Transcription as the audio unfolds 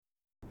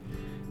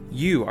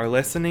You are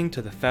listening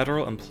to the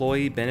Federal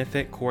Employee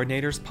Benefit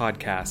Coordinators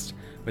Podcast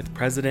with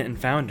President and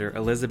Founder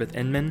Elizabeth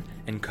Inman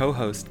and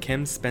co-host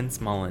Kim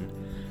Spence-Mullen.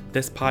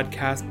 This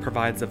podcast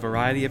provides a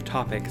variety of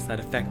topics that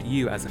affect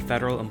you as a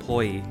federal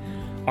employee.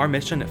 Our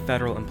mission at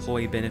Federal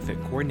Employee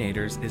Benefit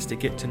Coordinators is to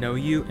get to know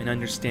you and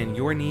understand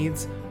your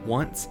needs,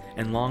 wants,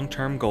 and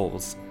long-term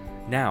goals.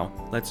 Now,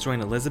 let's join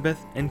Elizabeth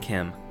and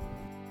Kim.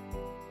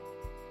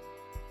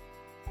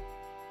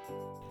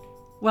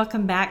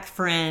 Welcome back,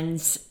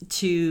 friends,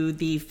 to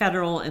the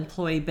Federal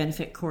Employee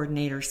Benefit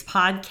Coordinators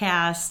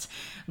Podcast.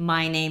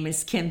 My name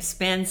is Kim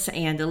Spence,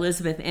 and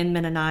Elizabeth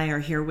Inman and I are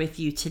here with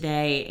you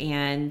today.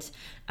 And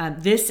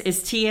this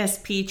is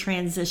TSP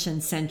Transition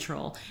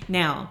Central.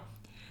 Now,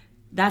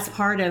 that's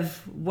part of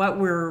what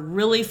we're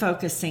really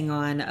focusing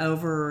on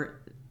over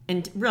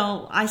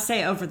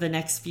the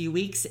next few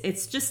weeks.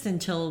 It's just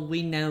until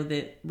we know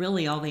that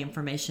really all the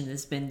information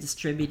has been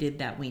distributed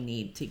that we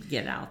need to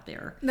get out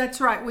there. That's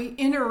right. We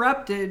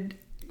interrupted,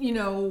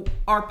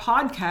 our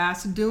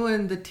podcast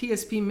doing the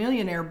TSP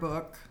Millionaire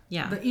book,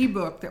 the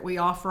ebook that we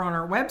offer on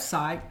our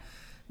website,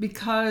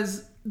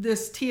 because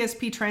this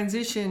TSP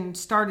transition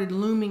started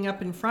looming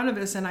up in front of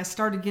us, and I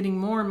started getting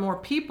more and more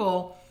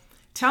people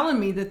telling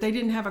me that they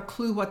didn't have a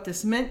clue what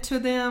this meant to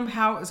them,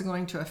 how it was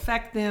going to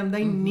affect them.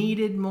 They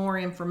needed more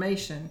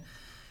information.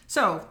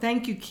 So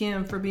thank you,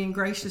 Kim, for being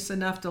gracious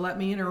enough to let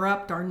me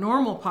interrupt our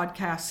normal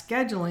podcast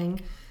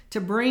scheduling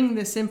to bring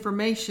this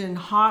information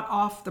hot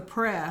off the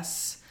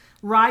press,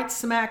 right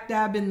smack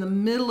dab in the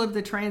middle of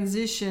the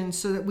transition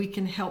so that we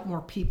can help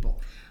more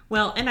people.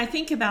 Well, and I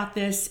think about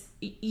this,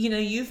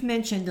 you've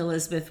mentioned,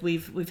 Elizabeth,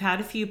 we've had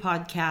a few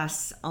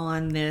podcasts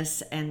on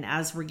this, and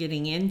as we're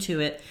getting into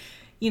it,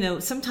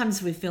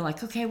 sometimes we feel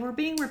like, okay, we're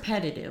being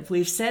repetitive.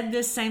 We've said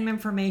this same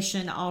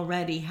information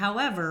already.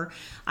 However,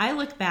 I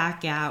look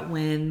back at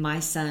when my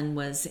son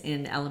was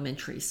in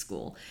elementary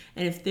school,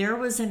 and if there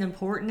was an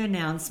important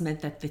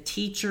announcement that the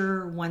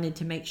teacher wanted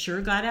to make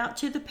sure got out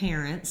to the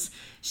parents,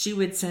 she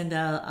would send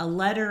a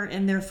letter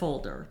in their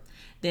folder.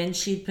 Then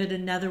she'd put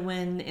another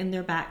one in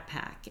their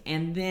backpack,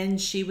 and then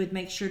she would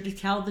make sure to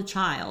tell the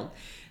child,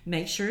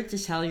 make sure to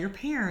tell your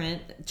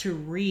parent to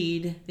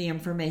read the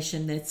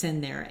information that's in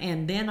there.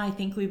 And then I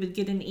think we would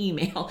get an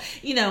email.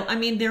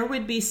 There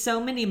would be so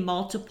many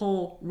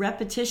multiple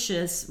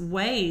repetitious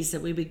ways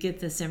that we would get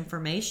this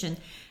information.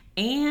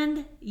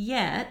 And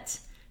yet,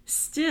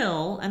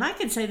 still, and I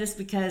can say this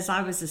because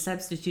I was a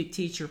substitute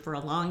teacher for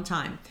a long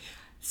time,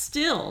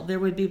 still there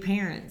would be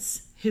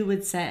parents who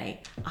would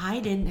say, I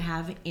didn't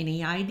have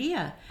any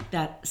idea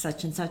that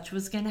such and such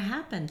was going to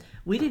happen.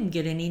 We didn't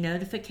get any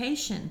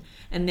notification.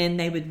 And then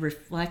they would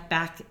reflect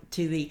back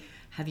to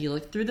have you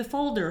looked through the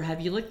folder? Have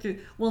you looked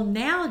through? Well,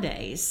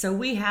 nowadays, so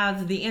we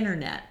have the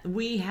internet.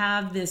 We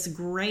have this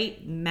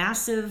great,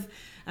 massive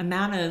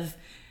amount of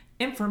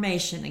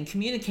information and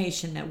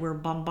communication that we're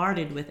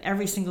bombarded with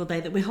every single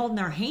day that we hold in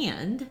our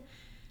hand.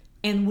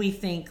 And we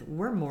think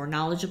we're more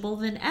knowledgeable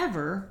than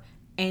ever.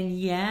 And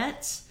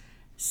yet,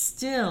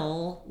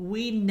 still,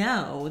 we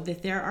know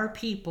that there are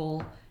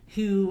people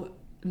who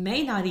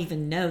may not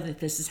even know that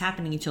this is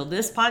happening until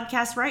this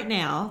podcast right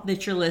now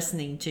that you're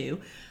listening to,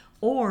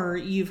 or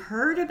you've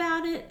heard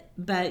about it,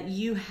 but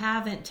you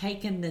haven't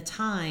taken the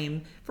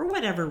time for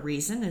whatever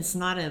reason. It's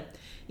not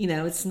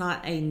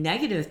a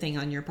negative thing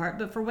on your part,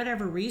 but for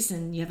whatever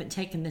reason, you haven't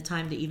taken the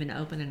time to even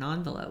open an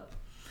envelope.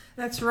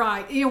 That's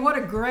right. What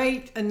a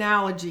great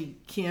analogy,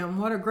 Kim.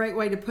 What a great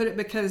way to put it,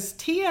 because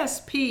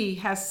TSP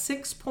has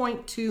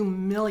 6.2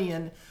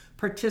 million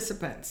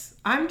participants.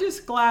 I'm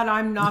just glad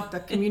I'm not the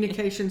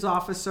communications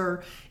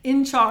officer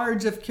in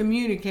charge of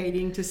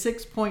communicating to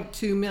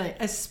 6.2 million,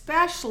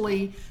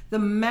 especially the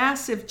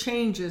massive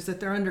changes that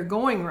they're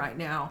undergoing right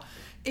now.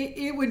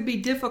 It would be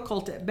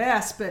difficult at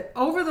best, but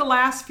over the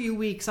last few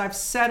weeks, I've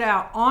set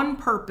out on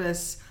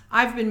purpose.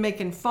 I've been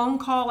making phone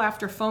call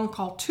after phone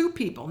call to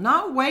people,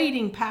 not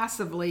waiting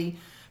passively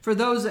for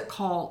those that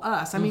call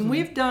us.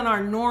 We've done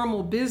our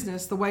normal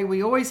business the way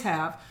we always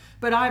have,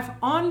 but I've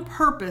on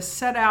purpose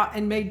set out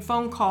and made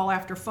phone call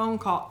after phone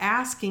call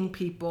asking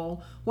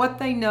people what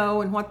they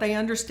know and what they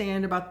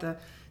understand about the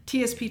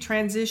TSP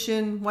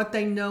transition, what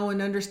they know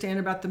and understand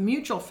about the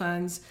mutual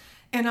funds.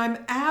 And I'm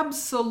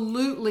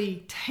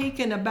absolutely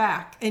taken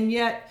aback. And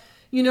yet,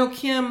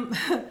 Kim,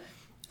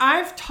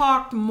 I've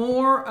talked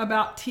more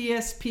about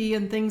TSP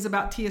and things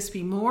about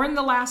TSP more in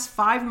the last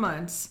 5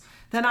 months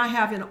than I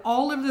have in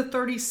all of the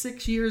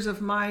 36 years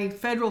of my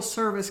federal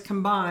service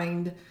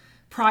combined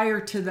prior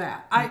to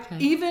that. Okay.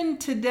 Even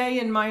today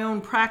in my own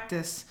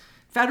practice,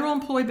 Federal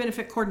Employee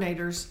Benefit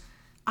Coordinators,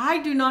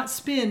 I do not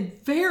spend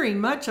very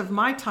much of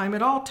my time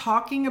at all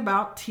talking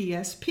about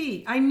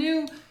TSP. I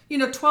knew,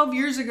 12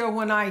 years ago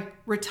when I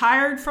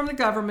retired from the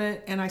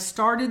government and I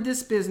started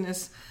this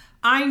business,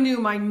 I knew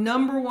my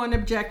number one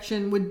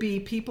objection would be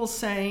people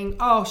saying,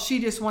 oh, she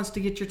just wants to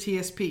get your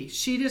TSP.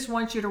 She just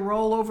wants you to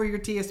roll over your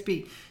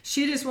TSP.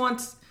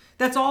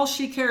 That's all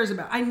she cares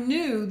about. I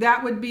knew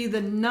that would be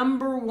the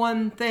number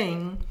one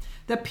thing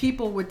that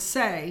people would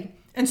say.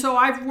 And so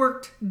I've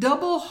worked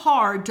double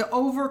hard to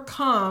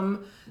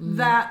overcome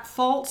that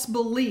false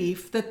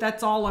belief that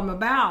that's all I'm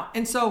about.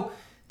 And so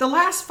the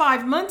last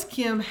 5 months,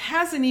 Kim,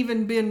 hasn't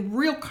even been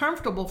real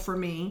comfortable for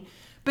me.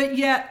 But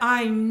yet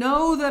I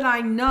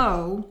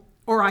know,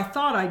 or I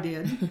thought I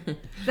did,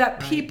 that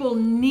people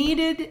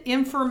needed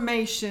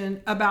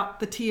information about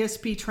the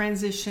TSP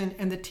transition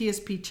and the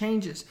TSP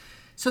changes.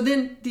 So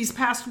then these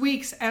past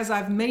weeks, as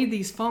I've made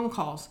these phone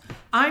calls,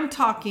 I'm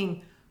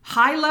talking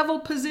high-level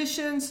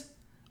positions,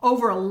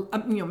 over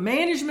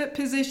management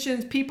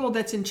positions, people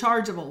that's in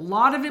charge of a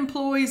lot of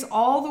employees,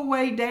 all the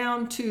way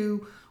down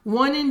to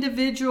one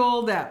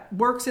individual that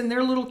works in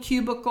their little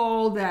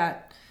cubicle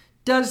that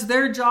does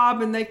their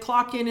job, and they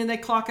clock in and they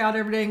clock out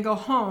every day and go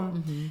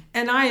home.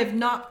 And I have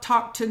not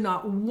talked to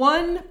not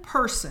one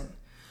person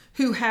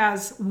who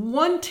has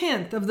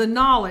 1/10 of the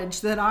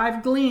knowledge that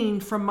I've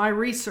gleaned from my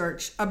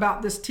research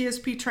about this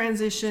TSP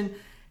transition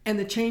and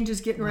the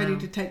changes getting ready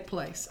to take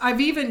place.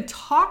 I've even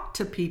talked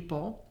to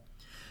people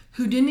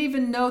who didn't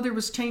even know there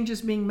was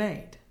changes being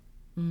made.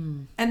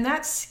 And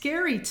that's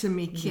scary to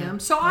me, Kim.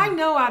 So I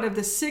know out of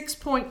the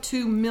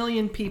 6.2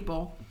 million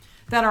people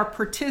that are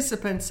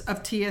participants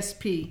of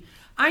TSP,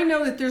 I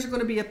know that there's going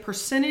to be a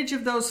percentage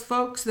of those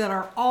folks that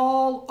are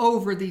all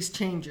over these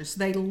changes.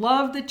 They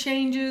love the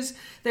changes.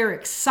 They're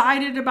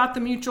excited about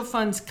the mutual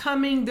funds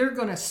coming. They're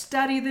going to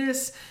study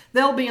this.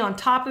 They'll be on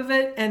top of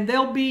it, and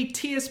they'll be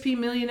TSP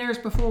millionaires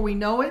before we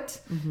know it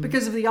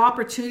because of the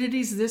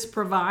opportunities this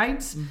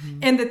provides,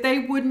 and that they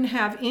wouldn't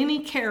have any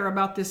care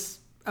about this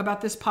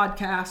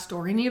podcast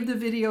or any of the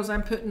videos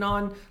I'm putting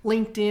on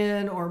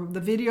LinkedIn or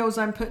the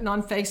videos I'm putting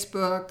on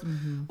Facebook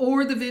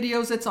or the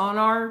videos that's on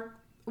our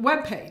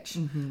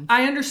webpage.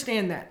 I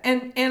understand that.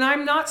 And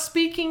I'm not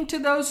speaking to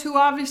those who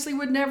obviously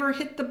would never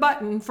hit the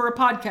button for a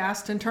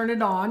podcast and turn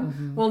it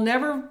on. Will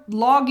never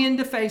log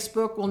into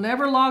Facebook, will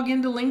never log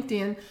into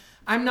LinkedIn.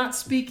 I'm not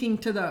speaking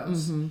to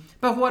those.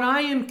 But what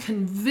I am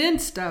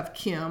convinced of,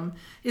 Kim,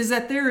 is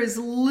that there is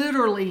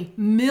literally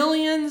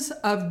millions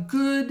of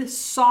good,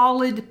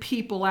 solid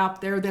people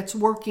out there that's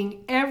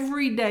working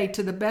every day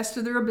to the best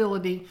of their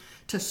ability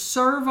to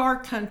serve our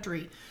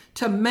country,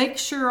 to make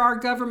sure our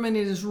government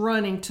is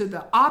running to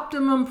the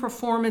optimum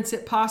performance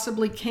it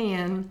possibly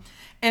can.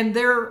 And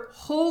their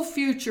whole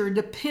future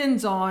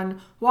depends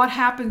on what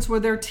happens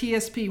with their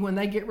TSP when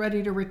they get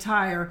ready to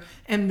retire,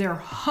 and they're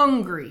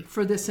hungry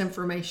for this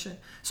information.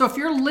 So if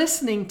you're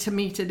listening to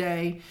me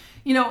today,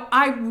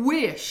 I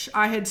wish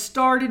I had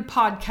started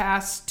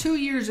podcasts 2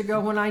 years ago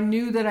when I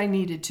knew that I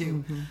needed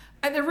to.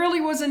 And there really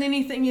wasn't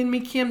anything in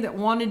me, Kim, that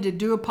wanted to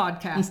do a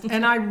podcast.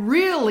 And I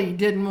really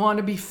didn't want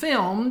to be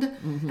filmed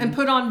and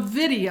put on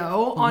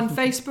video on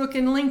Facebook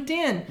and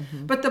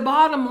LinkedIn. But the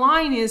bottom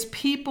line is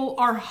people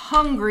are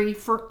hungry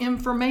for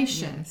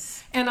information.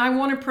 And I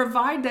want to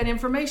provide that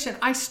information.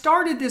 I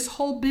started this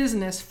whole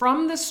business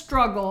from the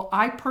struggle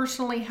I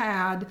personally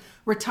had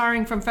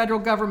retiring from federal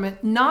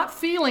government, not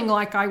feeling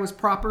like I was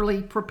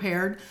properly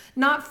prepared,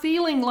 not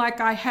feeling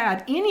like I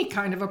had any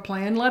kind of a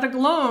plan, let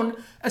alone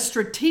a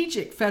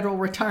strategic federal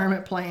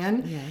retirement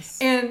plan.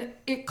 And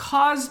it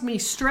caused me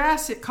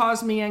stress. It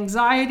caused me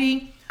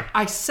anxiety.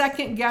 I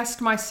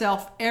second-guessed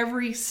myself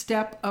every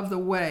step of the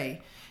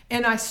way.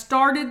 And I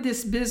started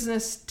this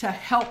business to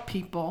help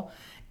people.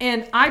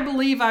 And I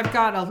believe I've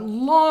got a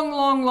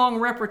long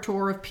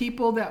repertoire of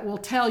people that will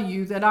tell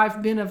you that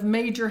I've been of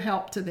major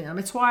help to them.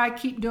 It's why I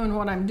keep doing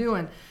what I'm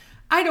doing.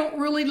 I don't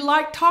really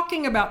like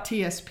talking about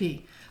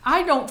TSP.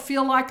 I don't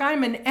feel like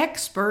I'm an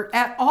expert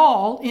at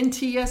all in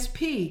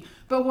TSP.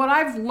 But what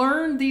I've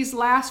learned these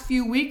last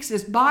few weeks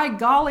is, by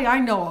golly, I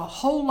know a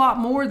whole lot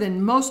more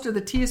than most of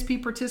the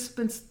TSP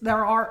participants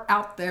there are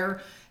out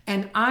there.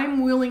 And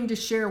I'm willing to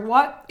share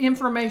what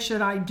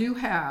information I do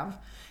have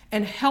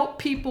and help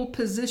people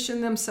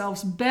position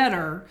themselves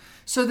better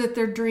so that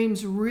their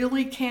dreams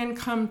really can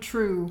come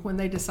true when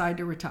they decide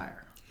to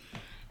retire.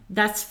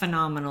 That's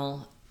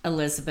phenomenal,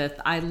 Elizabeth.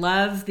 I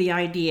love the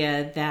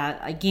idea that,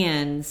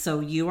 again,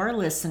 so you, our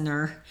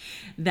listener,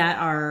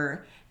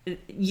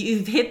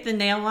 you've hit the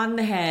nail on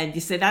the head. You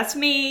say, that's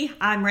me.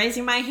 I'm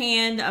raising my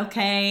hand.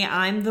 Okay,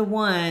 I'm the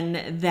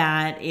one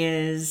that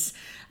is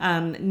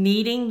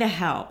needing the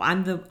help.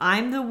 I'm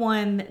the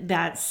one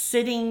that's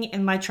sitting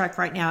in my truck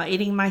right now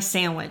eating my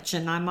sandwich,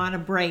 and I'm on a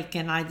break,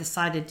 and I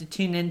decided to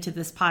tune into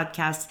this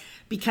podcast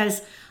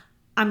because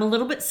I'm a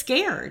little bit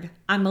scared.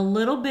 I'm a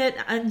little bit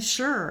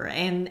unsure,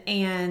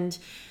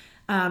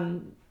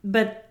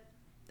 but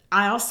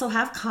I also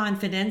have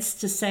confidence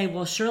to say,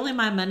 well, surely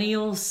my money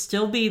will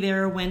still be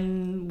there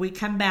when we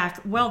come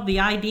back. Well, the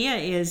idea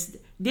is,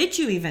 did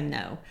you even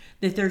know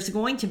that there's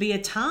going to be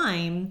a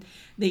time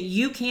that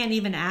you can't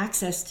even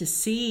access to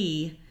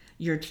see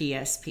your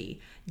TSP?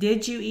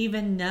 Did you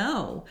even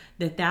know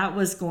that that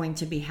was going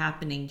to be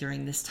happening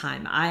during this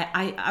time?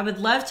 I would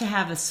love to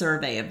have a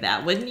survey of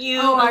that, wouldn't you,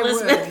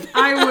 Elizabeth?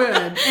 I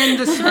would. And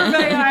the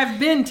survey I've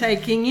been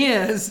taking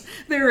is,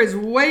 there is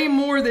way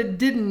more that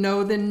didn't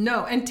know than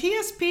know. And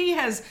TSP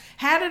has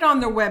had it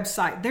on their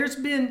website. There's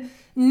been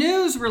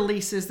news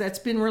releases that's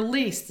been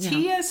released.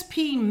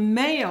 TSP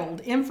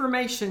mailed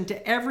information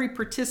to every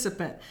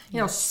participant.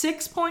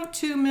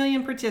 6.2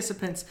 million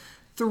participants.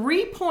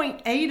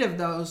 3.8 of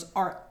those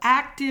are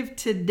active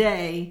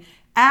today,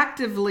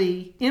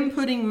 actively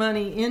inputting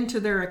money into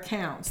their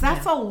accounts.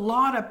 That's a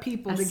lot of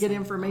people to get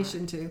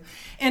information to.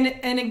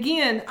 And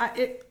again,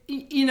 I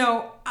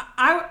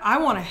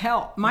want to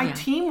help. My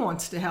team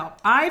wants to help.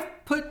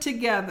 I've put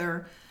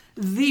together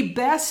the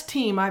best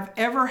team I've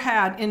ever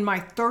had in my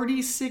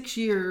 36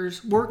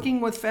 years working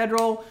with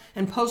federal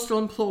and postal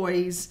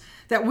employees,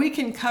 that we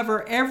can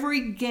cover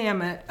every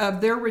gamut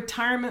of their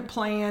retirement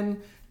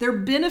plan, their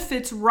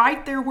benefits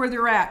right there where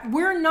they're at.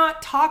 We're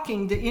not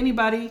talking to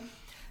anybody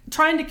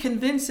trying to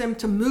convince them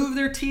to move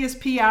their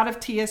TSP out of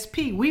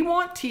TSP. We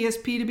want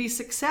TSP to be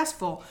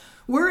successful.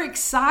 We're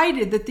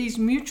excited that these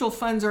mutual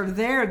funds are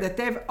there, that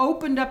they've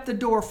opened up the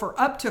door for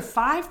up to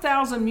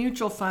 5,000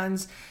 mutual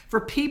funds for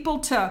people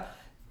to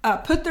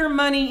put their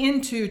money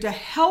into, to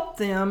help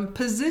them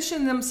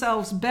position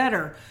themselves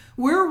better.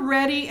 We're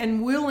ready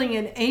and willing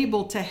and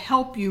able to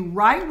help you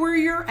right where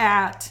you're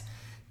at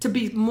to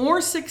be more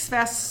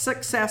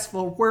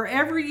successful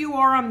wherever you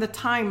are on the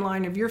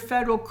timeline of your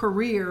federal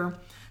career,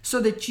 so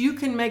that you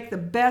can make the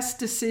best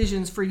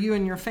decisions for you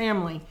and your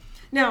family.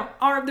 Now,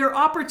 are there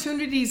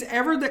opportunities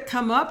ever that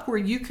come up where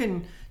you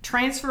can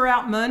transfer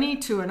out money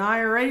to an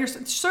IRA or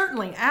something?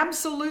 Certainly,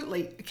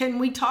 absolutely. Can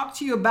we talk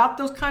to you about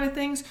those kind of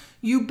things?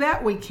 You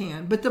bet we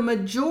can. But the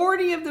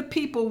majority of the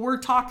people we're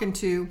talking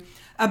to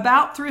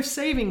about thrift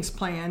savings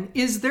plan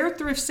is their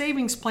thrift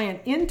savings plan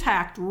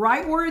intact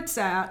right where it's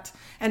at,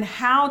 and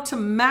how to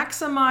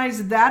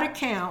maximize that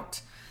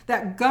account,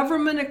 that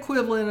government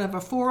equivalent of a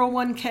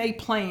 401k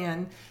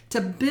plan,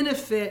 to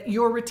benefit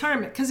your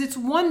retirement. Because it's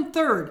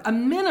 1/3, a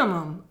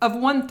minimum of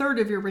 1/3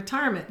 of your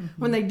retirement.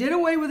 When they did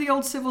away with the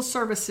old civil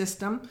service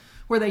system,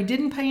 where they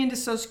didn't pay into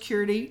Social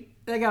Security,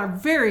 they got a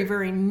very,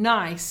 very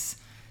nice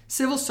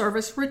civil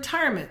service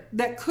retirement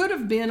that could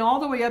have been all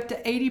the way up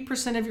to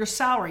 80% of your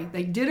salary.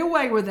 They did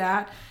away with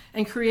that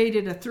and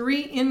created a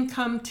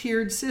 3-income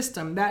tiered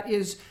system. That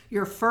is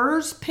your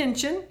FERS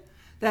pension,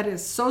 that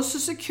is Social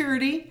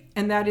Security,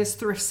 and that is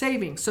thrift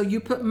savings. So you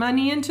put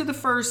money into the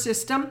FERS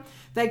system,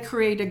 they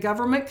create a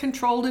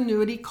government-controlled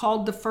annuity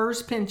called the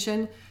FERS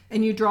pension,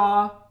 and you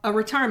draw a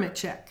retirement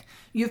check.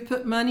 You've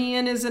put money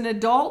in as an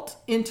adult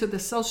into the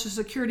Social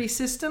Security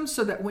system,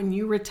 so that when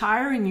you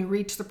retire and you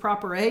reach the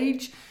proper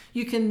age,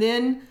 you can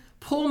then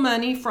pull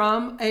money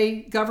from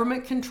a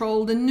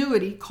government-controlled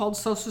annuity called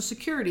Social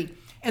Security.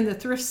 And the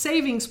thrift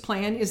savings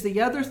plan is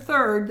the other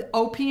third.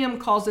 OPM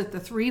calls it the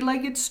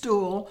three-legged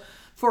stool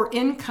for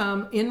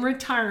income in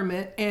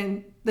retirement,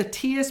 and the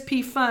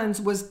TSP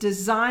funds was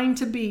designed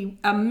to be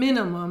a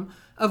minimum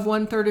of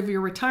 1/3 of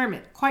your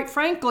retirement. Quite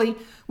frankly,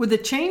 with the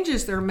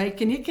changes they're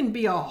making, it can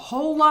be a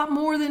whole lot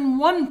more than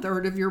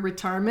 1/3 of your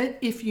retirement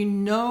if you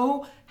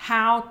know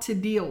how to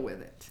deal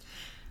with it.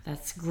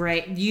 That's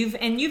great.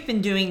 You've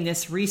been doing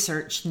this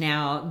research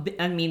now.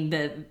 I mean,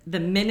 the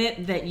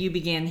minute that you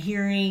began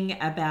hearing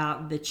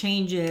about the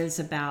changes,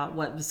 about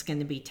what was going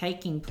to be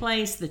taking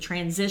place, the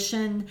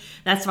transition,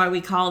 that's why we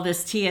call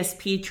this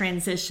TSP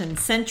Transition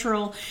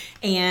Central.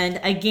 And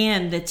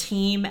again, the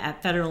team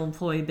at Federal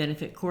Employee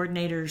Benefit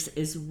Coordinators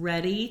is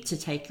ready to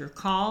take your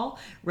call,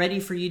 ready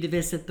for you to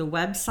visit the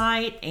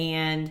website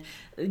and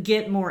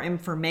get more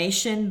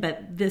information.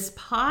 But this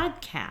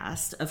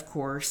podcast, of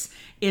course,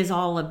 is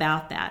all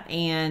about that.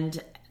 And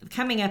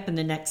coming up in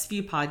the next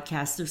few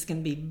podcasts, there's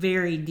going to be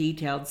very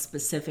detailed,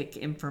 specific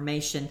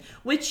information,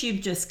 which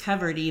you've just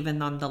covered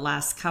even on the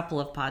last couple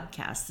of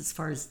podcasts as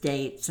far as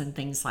dates and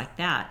things like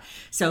that.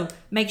 So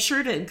make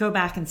sure to go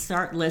back and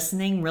start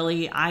listening.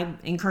 Really, I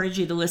encourage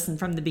you to listen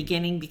from the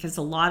beginning, because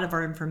a lot of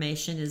our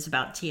information is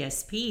about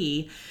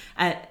TSP.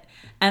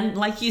 And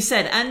like you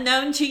said,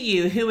 unknown to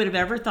you, who would have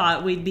ever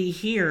thought we'd be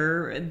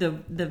here,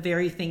 the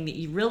very thing that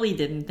you really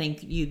didn't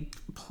think you'd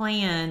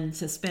plan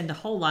to spend a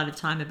whole lot of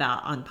time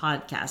about on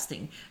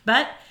podcasting.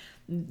 But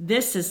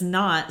this is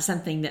not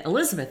something that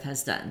Elizabeth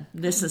has done.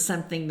 This is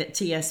something that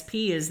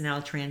TSP is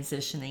now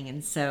transitioning.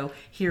 And so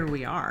here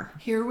we are.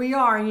 Here we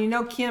are.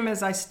 And Kim,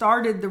 as I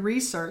started the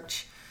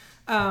research,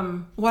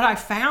 what I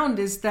found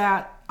is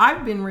that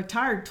I've been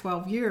retired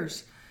 12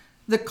 years.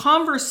 The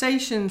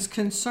conversations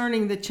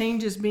concerning the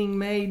changes being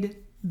made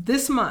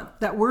this month,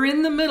 that we're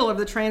in the middle of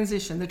the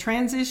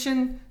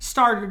transition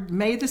started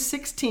May the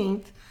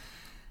 16th,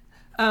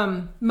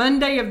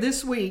 Monday of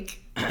this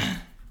week,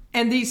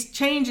 and these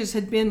changes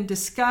had been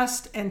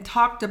discussed and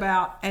talked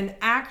about, and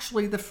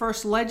actually the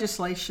first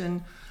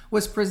legislation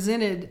was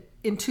presented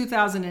in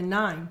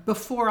 2009,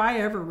 before I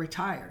ever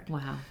retired.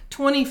 Wow.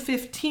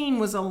 2015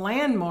 was a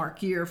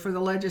landmark year for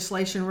the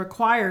legislation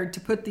required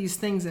to put these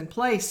things in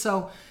place.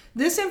 So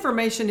this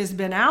information has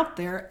been out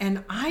there,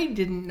 and I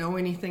didn't know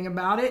anything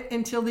about it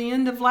until the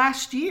end of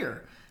last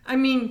year. I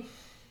mean,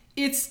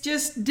 it's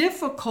just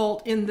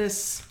difficult in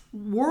this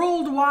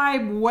World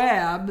Wide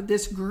Web,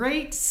 this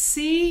great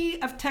sea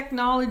of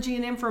technology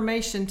and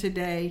information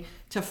today,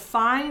 to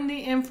find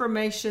the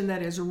information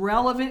that is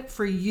relevant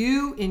for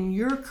you in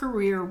your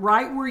career,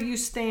 right where you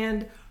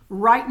stand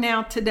right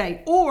now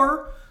today,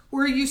 or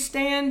where you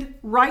stand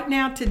right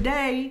now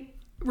today,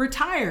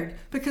 retired,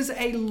 because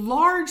a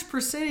large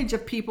percentage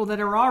of people that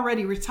are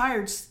already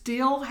retired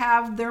still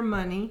have their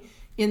money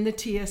in the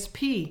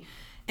TSP.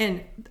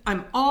 And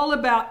I'm all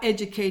about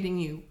educating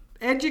you.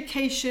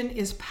 Education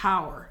is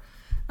power.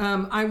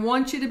 I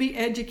want you to be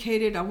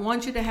educated. I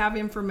want you to have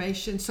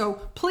information. So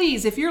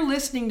please, if you're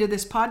listening to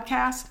this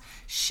podcast,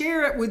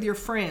 share it with your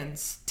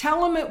friends.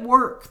 Tell them at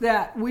work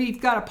that we've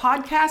got a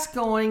podcast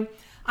going.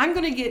 I'm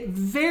going to get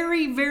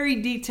very,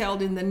 very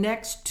detailed in the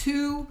next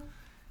 2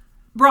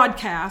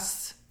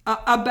 broadcasts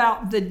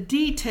about the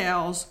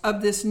details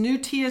of this new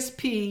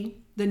TSP,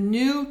 the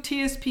new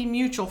TSP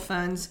mutual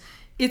funds.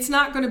 It's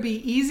not going to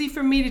be easy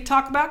for me to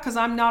talk about because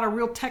I'm not a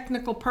real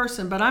technical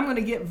person, but I'm going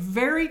to get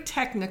very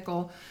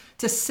technical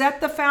to set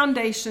the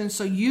foundation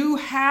so you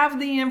have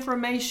the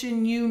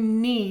information you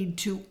need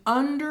to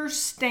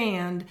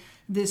understand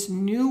this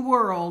new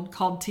world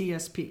called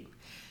TSP.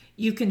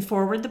 You can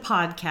forward the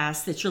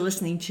podcast that you're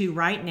listening to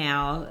right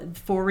now,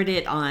 forward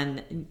it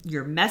on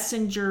your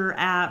messenger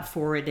app,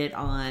 forward it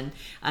on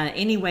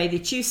any way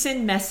that you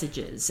send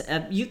messages.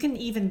 You can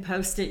even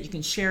post it. You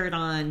can share it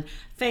on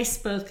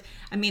Facebook.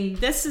 I mean,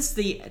 this is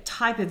the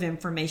type of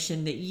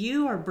information that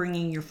you are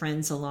bringing your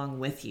friends along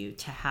with you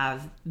to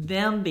have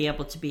them be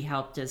able to be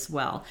helped as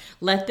well.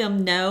 Let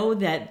them know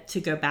that to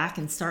go back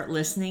and start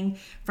listening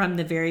from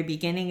the very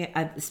beginning,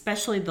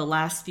 especially the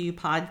last few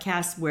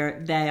podcasts where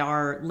they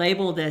are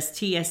labeled as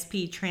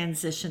TSP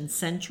Transition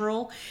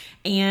Central.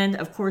 And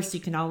of course, you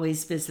can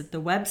always visit the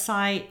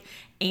website.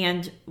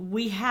 And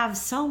we have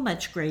so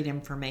much great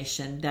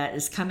information that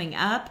is coming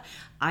up.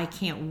 I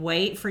can't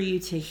wait for you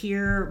to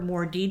hear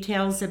more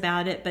details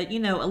about it. But, you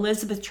know,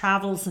 Elizabeth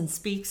travels and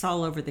speaks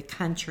all over the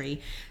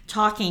country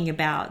talking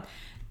about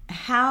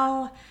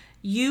how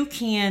you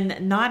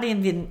can not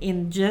even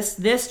in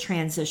just this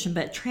transition,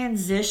 but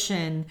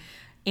transition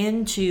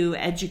into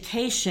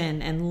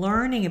education and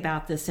learning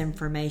about this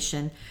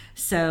information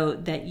so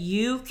that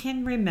you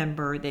can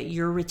remember that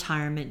your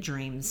retirement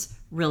dreams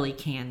really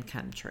can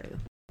come true.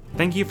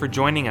 Thank you for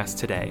joining us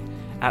today.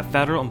 At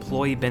Federal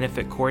Employee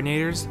Benefit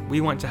Coordinators, we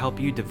want to help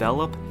you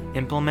develop,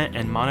 implement,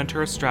 and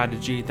monitor a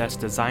strategy that's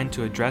designed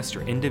to address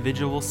your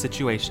individual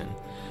situation.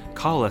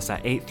 Call us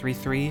at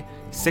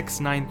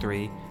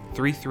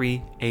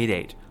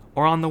 833-693-3388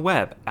 or on the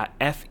web at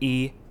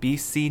febcnow.com.